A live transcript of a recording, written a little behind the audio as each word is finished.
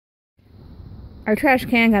Our trash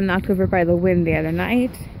can got knocked over by the wind the other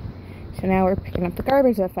night. So now we're picking up the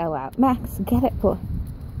garbage that fell out. Max, get it, pull.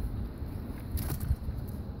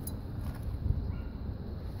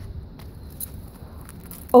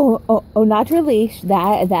 Oh, not release.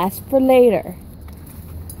 That's for later.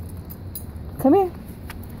 Come here.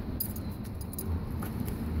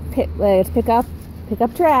 Let's pick up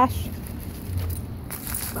trash.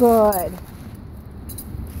 Good.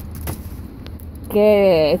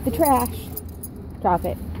 Get the trash. Drop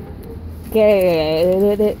it.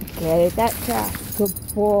 Get it, that trash. Good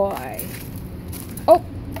boy. Oh,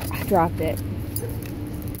 I dropped it.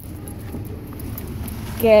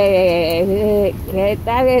 Get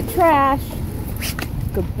that trash.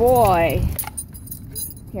 Good boy.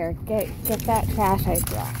 Here, get that trash I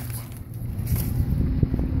dropped.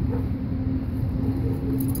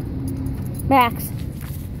 Max.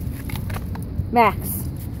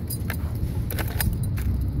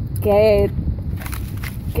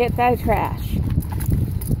 Get that trash.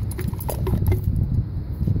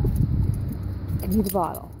 Give me the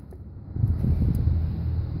bottle.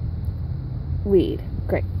 Weed.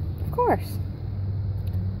 Great. Of course.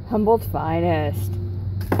 Humboldt's finest.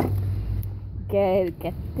 Get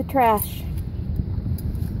the trash.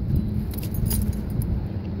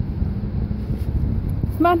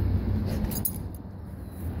 Come on.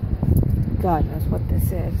 God knows what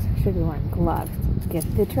this is. I should be wearing gloves.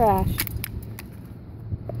 Get the trash.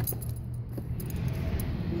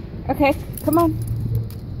 Okay, come on.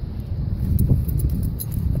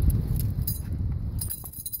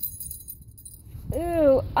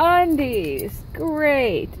 Ooh, undies.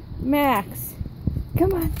 Great. Max,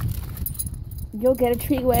 come on. You'll get a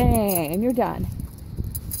treat when you're done.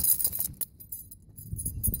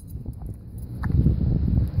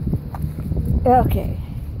 Okay,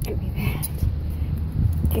 give me that.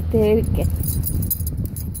 Get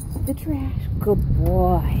the trash. Good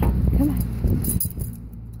boy. Come on.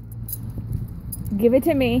 Give it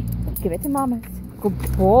to me. Give it to Mama's. Good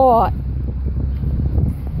boy.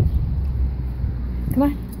 Come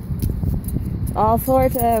on. All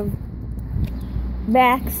sorts of.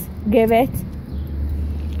 Max, give it.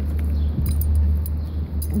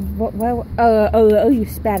 What? Oh, you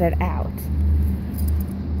spat it out.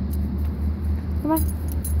 Come on.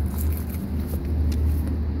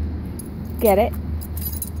 Get it.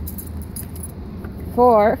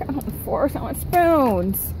 Fork. I want forks. I want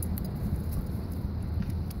spoons.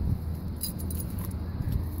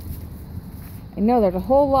 I know there's a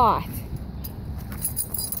whole lot.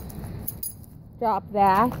 Drop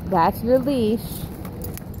that. That's the leash.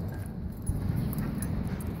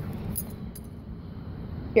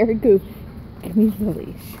 Here, Goof. Give me the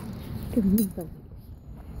leash. Give me the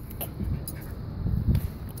leash.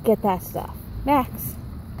 Get that stuff. Max.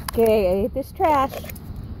 Get this trash.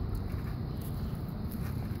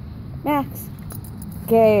 Max.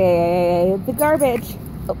 Get the garbage.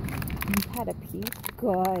 Oh, you had a piece.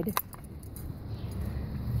 Good.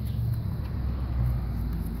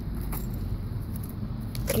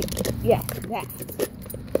 Yes, that.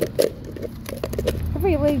 A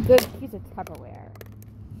really good piece of Tupperware.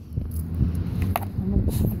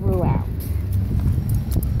 And threw out.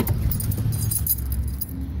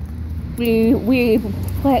 We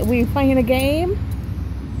playing a game.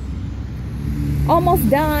 Almost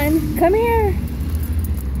done. Come here.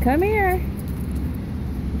 Come here.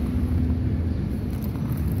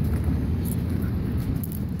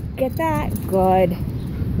 Get that. Good.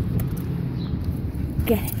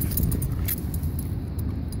 Get it.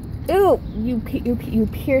 Ooh, you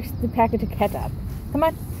pierced the package of ketchup. Come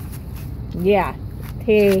on. Yeah.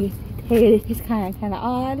 Tastes kind of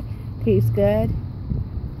odd. Tastes good.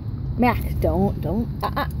 Max, don't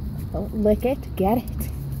lick it. Get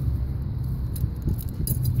it.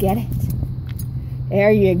 Get it.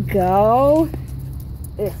 There you go.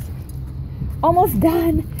 Ugh. Almost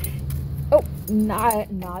done. Oh,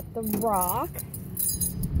 not the rock.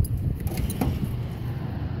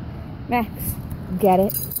 Max, get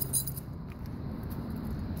it.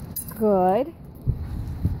 Good.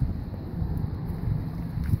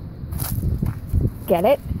 Get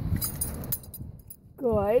it.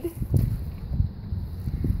 Good.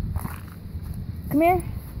 Come here.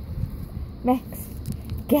 Max,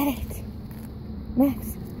 get it.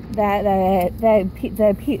 Max, the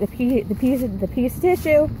piece of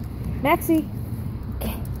tissue. Maxie, get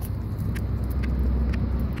it.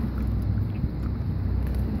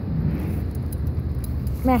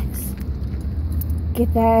 Max,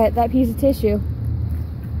 get that piece of tissue.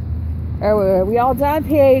 Are we all done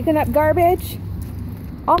picking up garbage?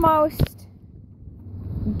 Almost.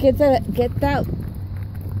 Get that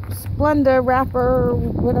blender wrapper,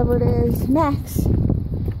 whatever it is. Max,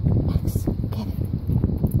 Max, get it.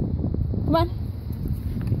 Come on,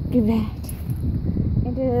 give that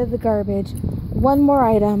into the garbage. One more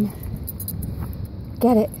item.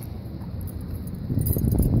 Get it.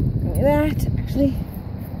 Give me that. Actually,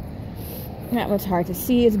 that one's hard to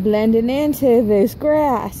see. It's blending into this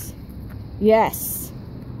grass. Yes.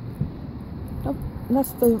 Oh,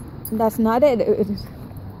 that's not it. It's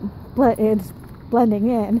blending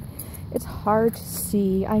in. It's hard to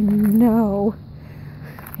see. I know.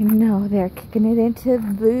 They're kicking it into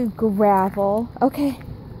the gravel. Okay.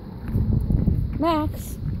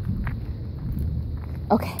 Max.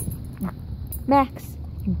 Okay. Max,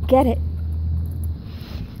 get it.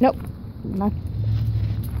 Nope. Not.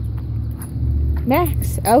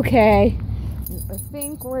 Max. Okay. I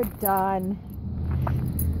think we're done.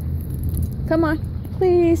 Come on.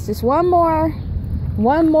 Please. Just one more.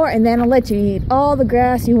 One more, and then I'll let you eat all the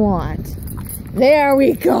grass you want. There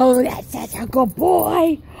we go. That's such a good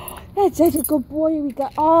boy. That's such a good boy. We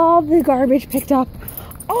got all the garbage picked up.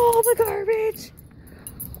 All the garbage.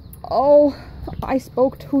 Oh, I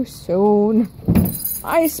spoke too soon.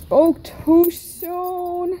 I spoke too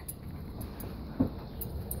soon.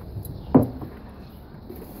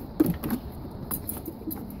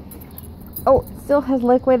 Oh, it still has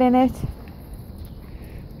liquid in it.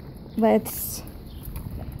 Let's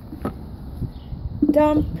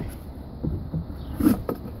dump.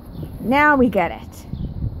 Now we get it.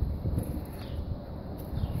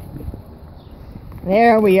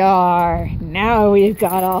 There we are. Now we've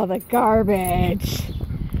got all the garbage.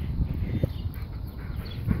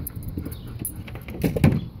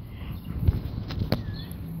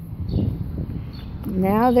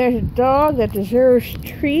 Now there's a dog that deserves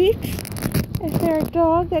treats. Is there a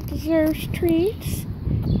dog that deserves treats?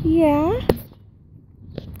 Yeah.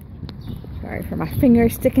 Sorry for my finger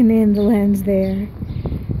sticking in the lens there.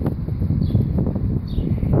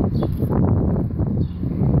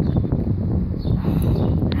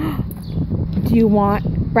 Do you want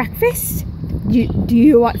breakfast? Do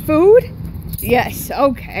you want food? Yes,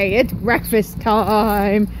 okay, it's breakfast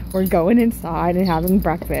time. We're going inside and having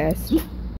breakfast.